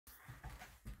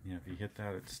Yeah, if you hit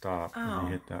that, it's stop. Oh. If you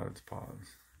hit that, it's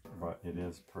pause. But it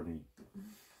is pretty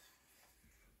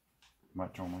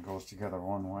much only goes together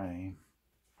one way.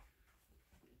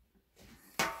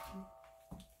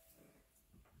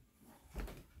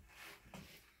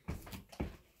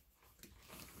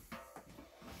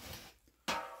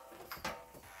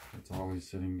 It's always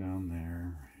sitting down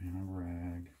there in a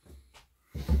rag.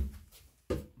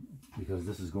 Because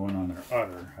this is going on their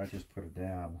udder, I just put a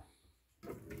dab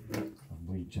of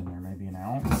bleach in there, maybe an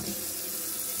ounce.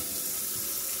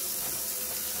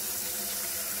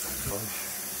 Brush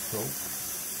soap.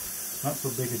 Not so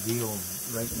big a deal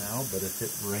right now, but if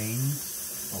it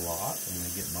rains a lot and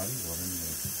they get muddy, well then you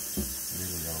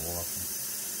really gotta wash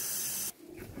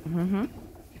them.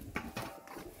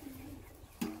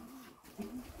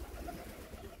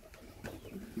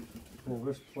 Pull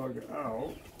this plug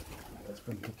out. That's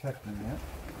been protecting it.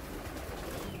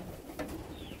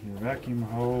 Your vacuum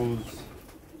hose,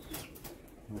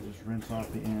 we'll just rinse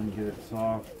off the end, get it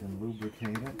soft and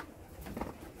lubricate it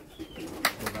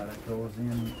so that it goes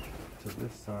in to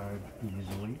this side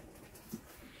easily.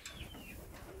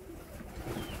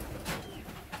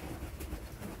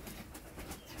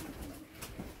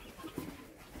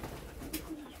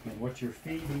 And what you're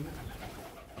feeding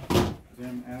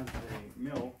them as they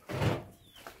milk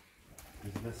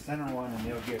is the center one, and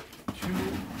they'll get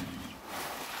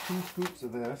two scoops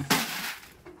of this.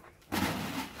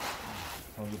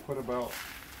 So you put about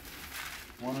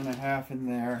 1.5 in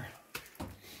there.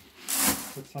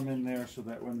 Put some in there so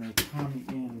that when they come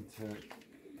in to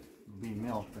be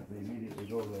milked, that they immediately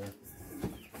go there.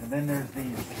 And then there's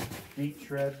these beet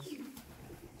shreds.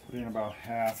 Put in about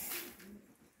half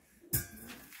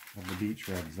of the beet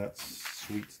shreds. That's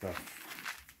sweet stuff.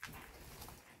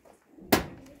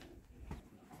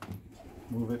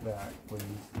 Move it back, please.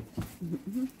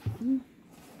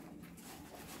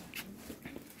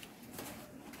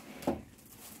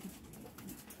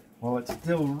 Well, it's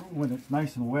still, when it's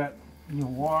nice and wet, you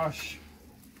wash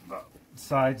the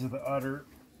sides of the udder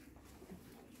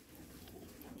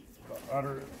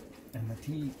and the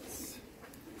teats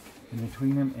in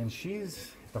between them. And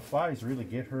the flies really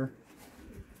get her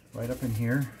right up in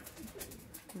here.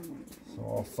 So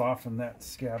I'll soften that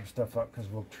scab stuff up because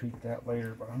we'll treat that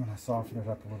later, but I'm going to soften it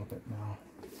up a little bit now.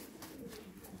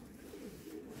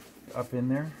 Up in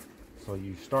there. So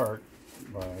you start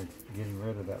by getting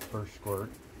rid of that first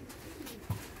squirt.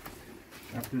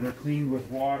 After they're cleaned with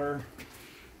water,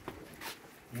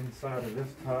 inside of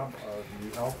this tub are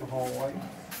the alcohol wipes.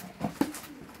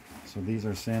 So these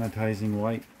are sanitizing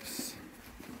wipes.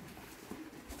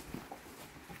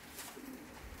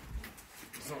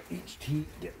 So each teat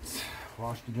gets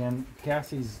washed again.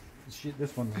 Cassie's,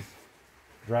 this one's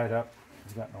dried up.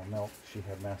 She's got no milk. She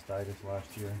had mastitis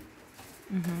last year.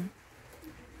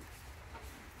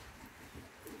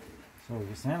 So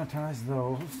you sanitize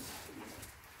those.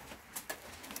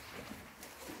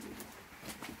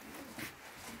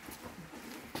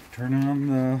 Turn on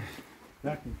the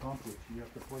vacuum pump, which you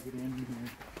have to plug it in here.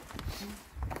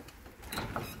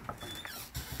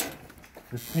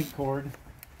 This pink cord.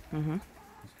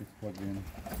 This gets plugged in.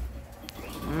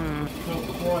 So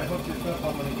before I hook this up,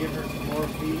 I'm going to give her some more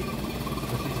feed.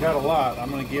 If she's got a lot, I'm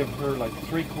going to give her like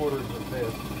 3/4 of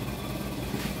this.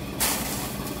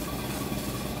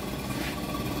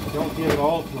 I don't give it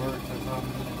all to her because I'm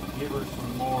going to give her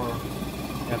some more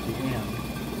at the end.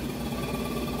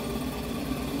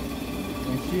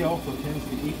 And she also tends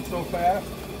to eat so fast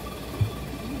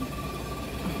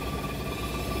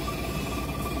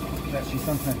that she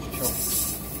sometimes chokes.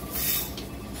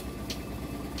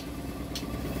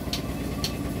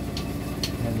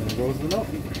 And there goes the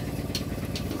milking.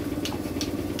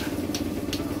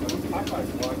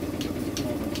 Popeye's watching.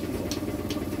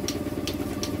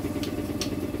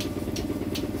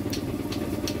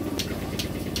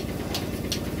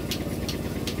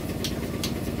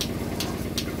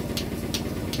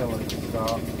 Until it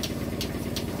stops.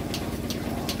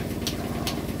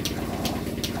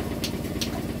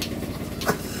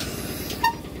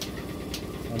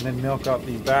 And then milk out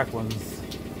these back ones.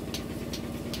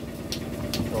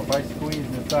 So if I squeeze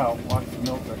this out, watch the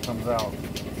milk that comes out.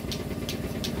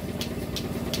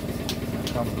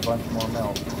 There comes a bunch more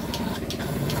milk.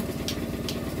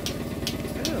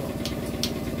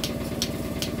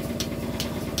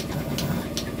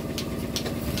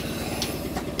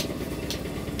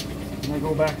 And I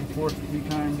go back and forth a few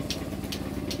times.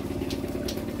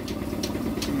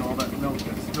 And all that milk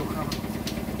that's still coming.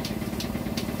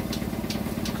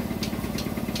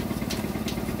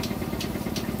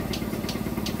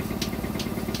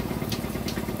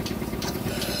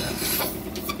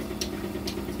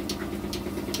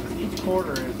 each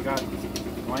quarter has got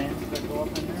glands that go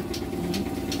up in there. So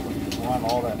you want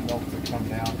all that milk to come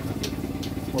down because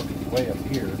it's working way up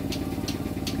here. It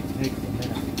takes a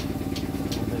minute, a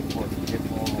little bit for it to get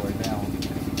all the way down.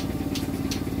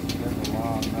 There's a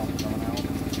lot of milk coming out.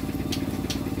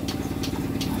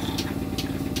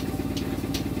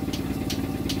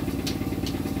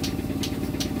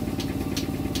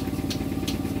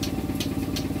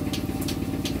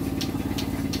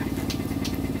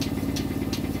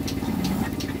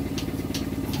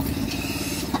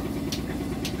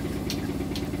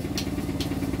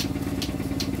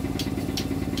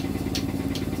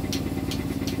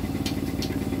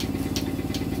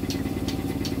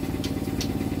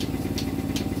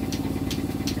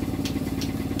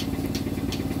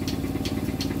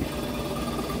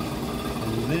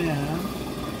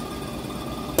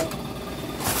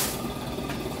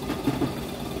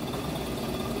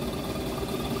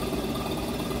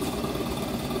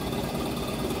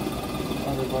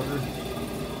 Butter.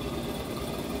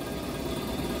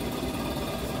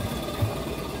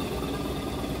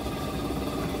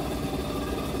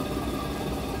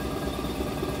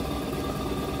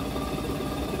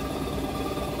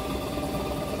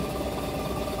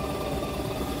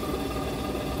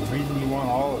 The reason you want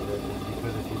all of it is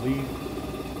because if you leave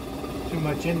too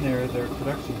much in there, their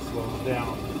production slows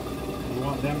down. You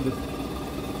want them to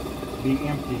be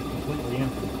empty, completely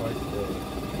empty twice a day.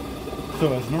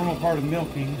 So as normal part of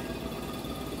milking,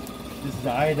 this is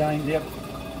the iodine dip.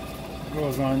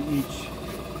 Goes on each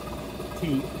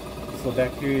teat so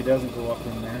bacteria doesn't go up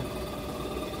in there.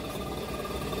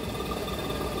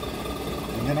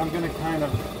 And then I'm going to kind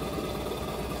of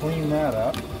clean that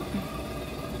up.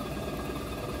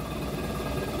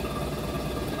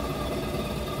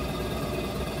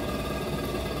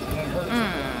 And it hurts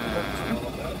a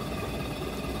little bit.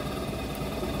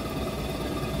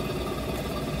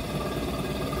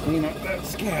 Clean up that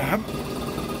scab.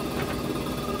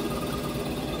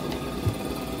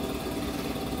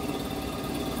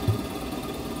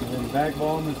 And then bag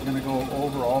balm is going to go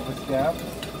over all the scabs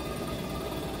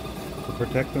to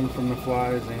protect them from the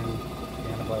flies and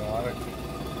antibiotics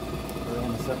or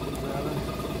antiseptic rather.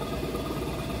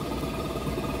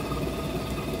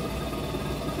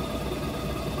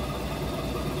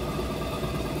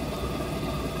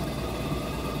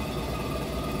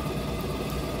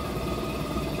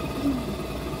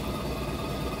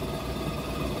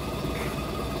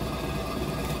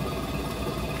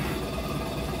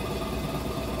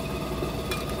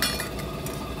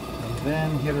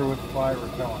 Then hit her with fly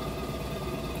repellent.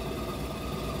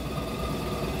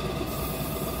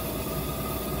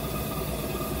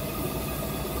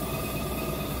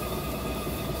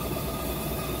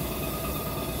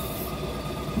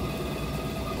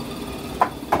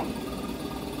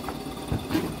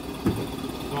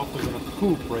 It's also going to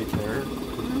poop right there. It's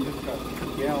just got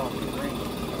 2 gallons of rain.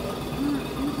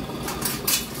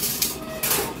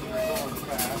 They're going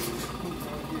fast.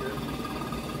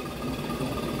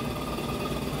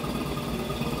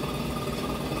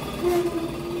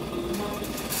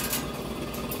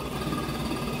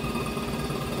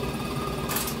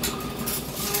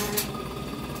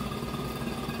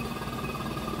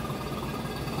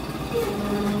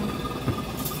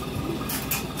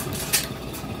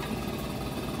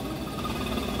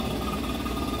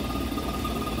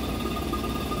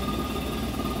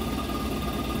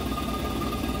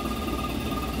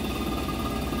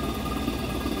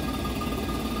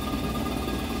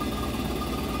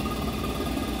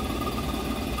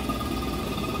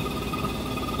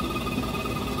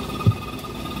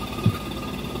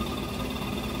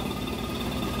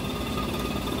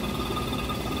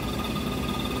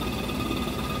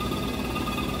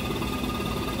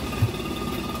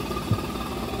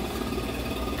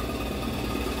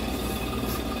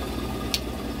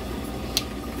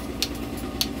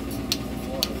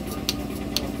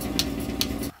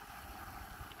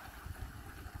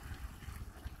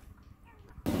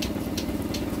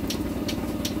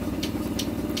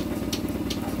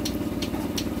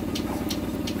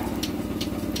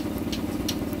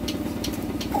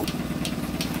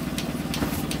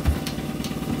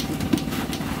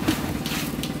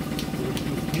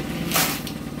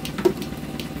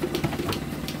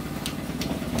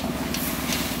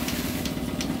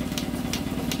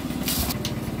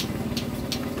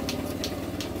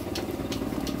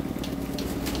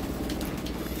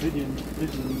 Poop right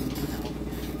here.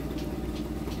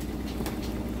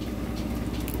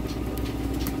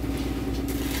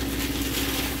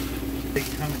 They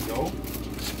come and go.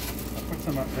 I put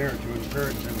some up there to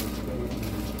encourage them to stay.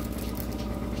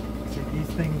 See,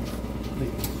 these things, they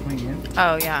can swing in.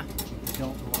 Oh, yeah. They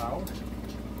don't go out.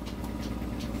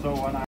 So when I